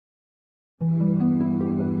Best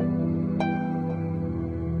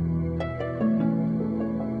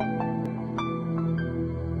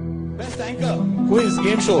anchor, quiz,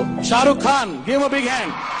 game show. Shahrukh Khan, give him a big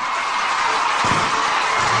hand.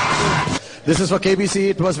 This is for KBC.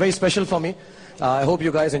 It was very special for me. I hope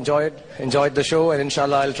you guys enjoyed the show, and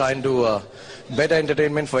inshallah I'll try and do better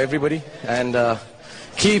entertainment for everybody and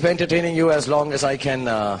keep entertaining you as long as I can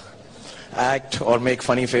act or make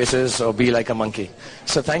funny faces or be like a monkey.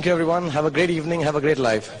 So thank you everyone. Have a great evening. Have a great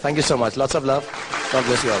life. Thank you so much. Lots of love. God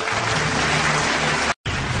bless you all.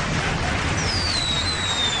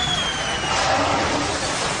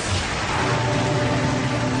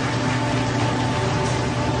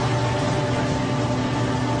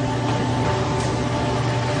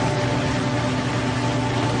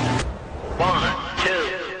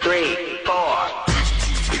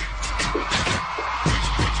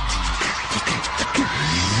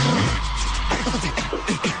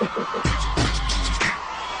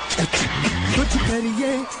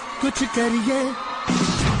 कुछ करिए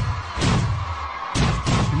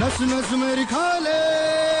नस नस मेरी खाले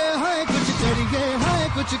हाय कुछ करिए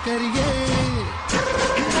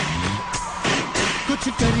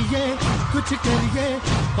कुछ करिए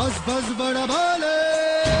बस बस बड़ा बोले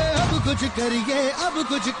अब कुछ करिए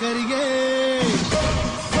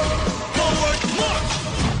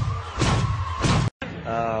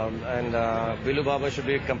And Bilu Baba should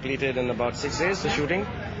be completed in about 6 days, the shooting,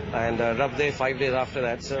 and Rab Day 5 days after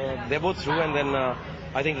that. So they're both through, and then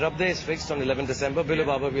I think Rab Day is fixed on 11th December. Bilu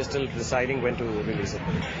Baba, we are still deciding when to release it.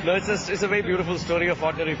 No, it's a very beautiful story of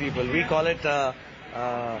ordinary people. We call it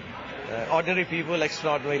Ordinary People,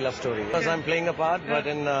 Extraordinary Love Story. Because I'm playing a part, but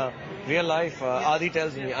in real life, Adi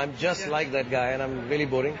tells me I'm just like that guy and I'm really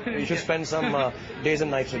boring. You should spend some days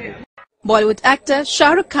and nights with me. Bollywood actor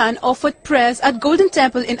Shahrukh Khan offered prayers at Golden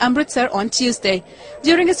Temple in Amritsar on Tuesday.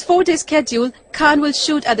 During his 4-day schedule, Khan will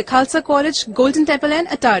shoot at the Khalsa College, Golden Temple and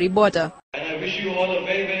Atari border. And I wish you all a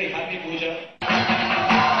very, very happy Puja.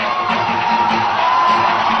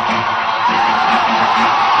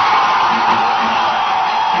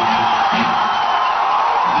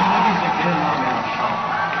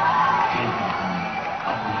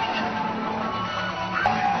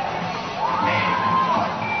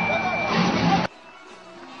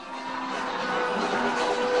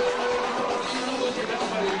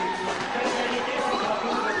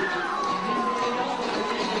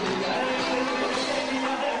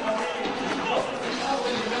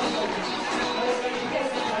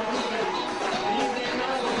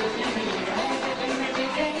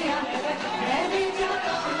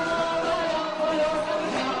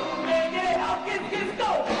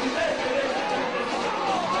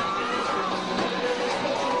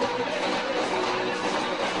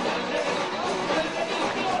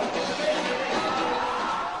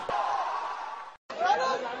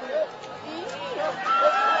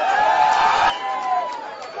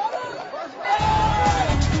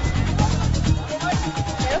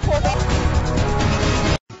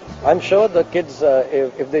 I'm sure the kids,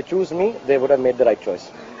 if they choose me, they would have made the right choice.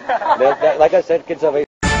 Like I said, kids are very...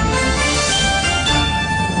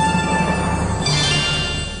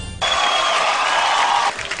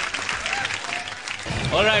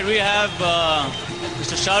 All right, we have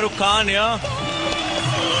Mr. Shahrukh Khan here.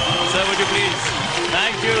 Sir, would you please?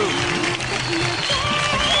 Thank you.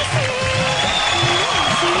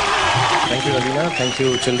 Thank you, Alina. Thank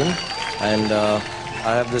you, children. And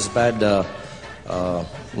I have this bad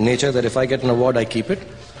nature that if I get an award, I keep it.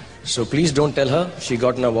 So please don't tell her she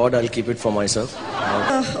got an award. I'll keep it for myself.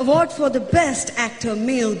 Award for the best actor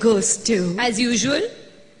male goes to, As usual,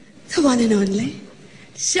 the one and only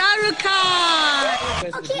Shahrukh Khan.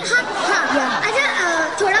 Okay, हाँ, अच्छा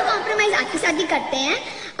थोड़ा compromise आपके साथ भी करते हैं.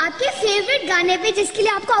 आपके favourite गाने पे जिसके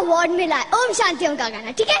लिए आपको अवार्ड मिला है, ओम शांति ओम का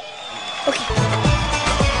गाना, ठीक है? Okay.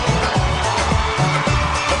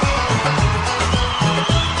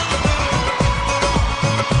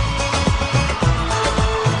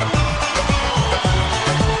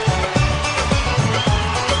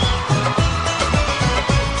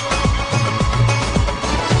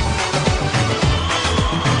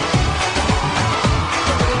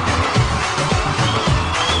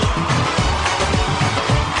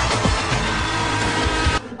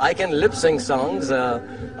 I can lip sync songs.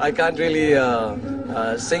 I can't really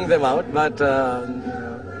sing them out, but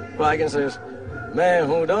what I can say is, "Main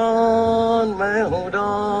hu Don."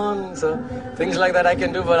 So things like that I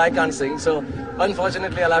can do, but I can't sing. So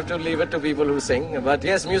unfortunately, I'll have to leave it to people who sing. But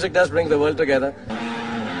yes, music does bring the world together.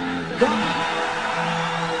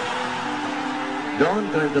 Don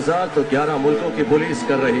का इंतजार तो 11 मुल्कों की police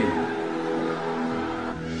कर रही है.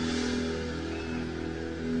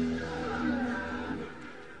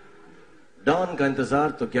 Don का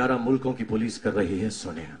इंतजार तो 11 मुल्कों की पुलिस कर रही है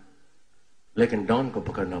सोनिया, लेकिन डॉन को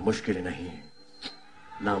पकड़ना मुश्किल ही नहीं,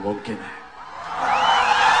 नामुमकिन है।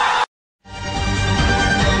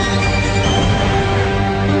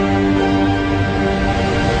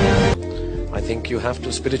 I think you have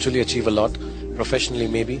to spiritually achieve a lot. Professionally,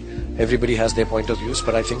 maybe everybody has their point of views,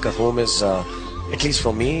 but I think a home is, at least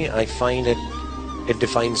for me, I find it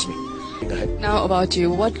defines me. Now about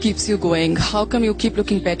you, what keeps you going? How come you keep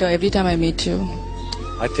looking better every time I meet you?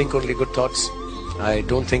 I think only good thoughts. I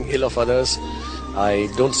don't think ill of others. I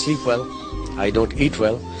don't sleep well. I don't eat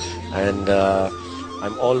well, and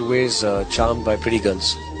I'm always charmed by pretty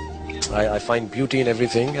girls. I find beauty in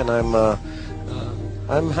everything, and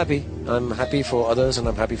I'm happy. I'm happy for others, and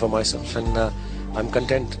I'm happy for myself, and I'm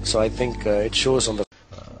content. So I think it shows on the.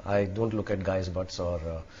 I don't look at guys' butts or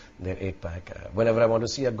their 8-pack. Whenever I want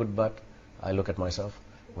to see a good butt, I look at myself.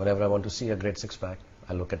 Whenever I want to see a great 6-pack,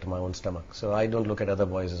 I look at my own stomach. So I don't look at other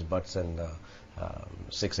boys' butts and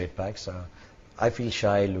 6-8 packs. I feel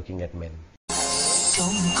shy looking at men.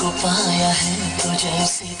 तुमको पाया है तो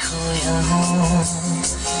जैसे खोया हूँ,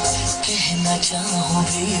 कहना चाहूँ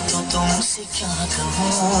भी तो तुमसे क्या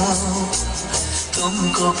कहूँ।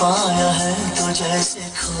 तुमको पाया है तो जैसे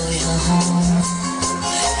खोया हूँ,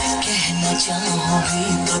 कहना चाहूँ भी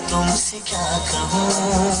तो तुमसे क्या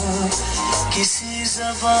कहूँ। किसी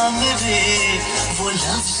ज़बान में भी वो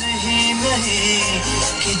लफ्ज़ ही नहीं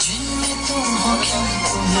कि जिनमें तुम हो क्या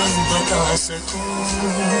तुम्हें बता सकूँ।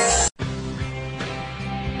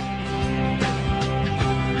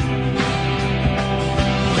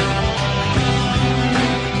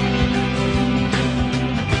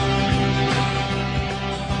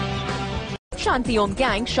 Shanti Om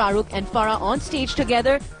gang, Shahrukh and Farah on stage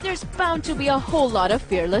together, there's bound to be a whole lot of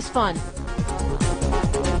fearless fun.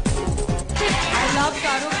 I love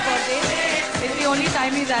Shahrukh's birthday. It's the only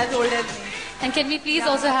time he's as old as me. And can we please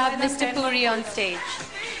also have Mr. Puri on stage?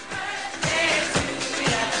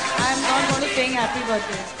 I'm not going to sing happy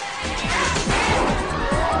birthday.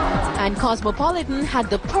 And Cosmopolitan had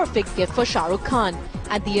the perfect gift for Shahrukh Khan.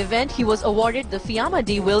 At the event, he was awarded the Fiamma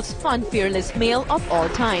De Wills Fun Fearless Male of all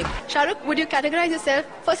time. Shahrukh, would you categorize yourself?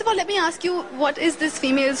 First of all, let me ask you, what is this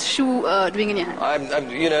female's shoe doing in your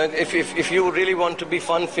hand? You know, if you really want to be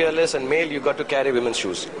fun, fearless, and male, you got to carry women's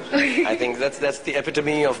shoes. I think that's the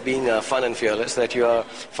epitome of being fun and fearless. That you are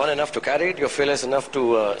fun enough to carry it, you're fearless enough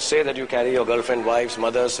to say that you carry your girlfriend, wives,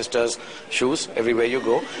 mothers, sisters' shoes everywhere you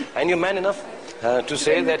go, and you're man enough to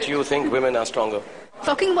say that you think women are stronger.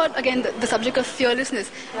 Talking about, again, the subject of fearlessness,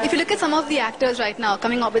 if you look at some of the actors right now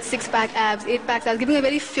coming up with 6-pack abs, 8-pack abs, giving a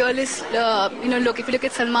very fearless look. If you look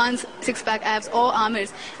at Salman's 6-pack abs or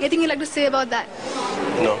Amir's, anything you'd like to say about that?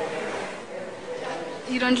 No.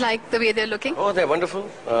 You don't like the way they're looking? Oh, they're wonderful,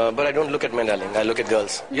 but I don't look at men, darling. I look at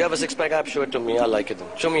girls. You have a 6-pack ab, show it to me, I'll like it.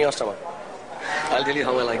 Show me your stomach. I'll tell you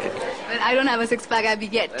how I like it. Well, I don't have a 6-pack ab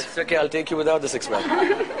yet. That's okay, I'll take you without the 6-pack.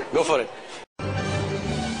 Go for it.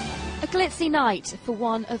 A glitzy night for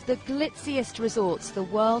one of the glitziest resorts the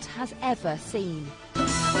world has ever seen.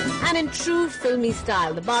 And in true filmy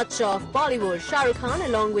style, the Badshah of Bollywood, Shahrukh Khan,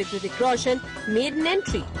 along with Hrithik Roshan, made an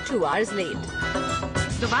entry 2 hours late.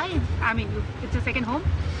 Dubai, I mean, it's a second home?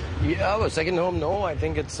 Yeah, well, second home, no. I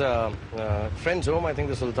think it's friend's home. I think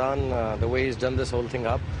the Sultan, the way he's done this whole thing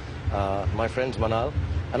up, my friend's Manal.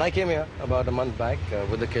 And I came here about a month back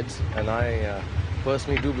with the kids, and I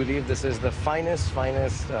personally do believe this is the finest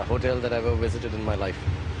hotel that I've ever visited in my life.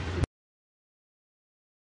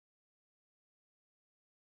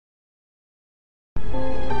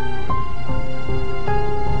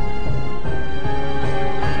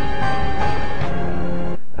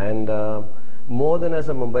 And more than as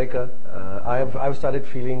a Mumbaiker, I've started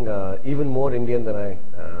feeling even more Indian than I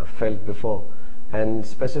felt before. And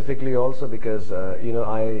specifically also because,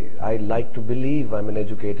 I like to believe I'm an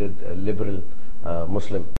educated, liberal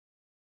Muslim.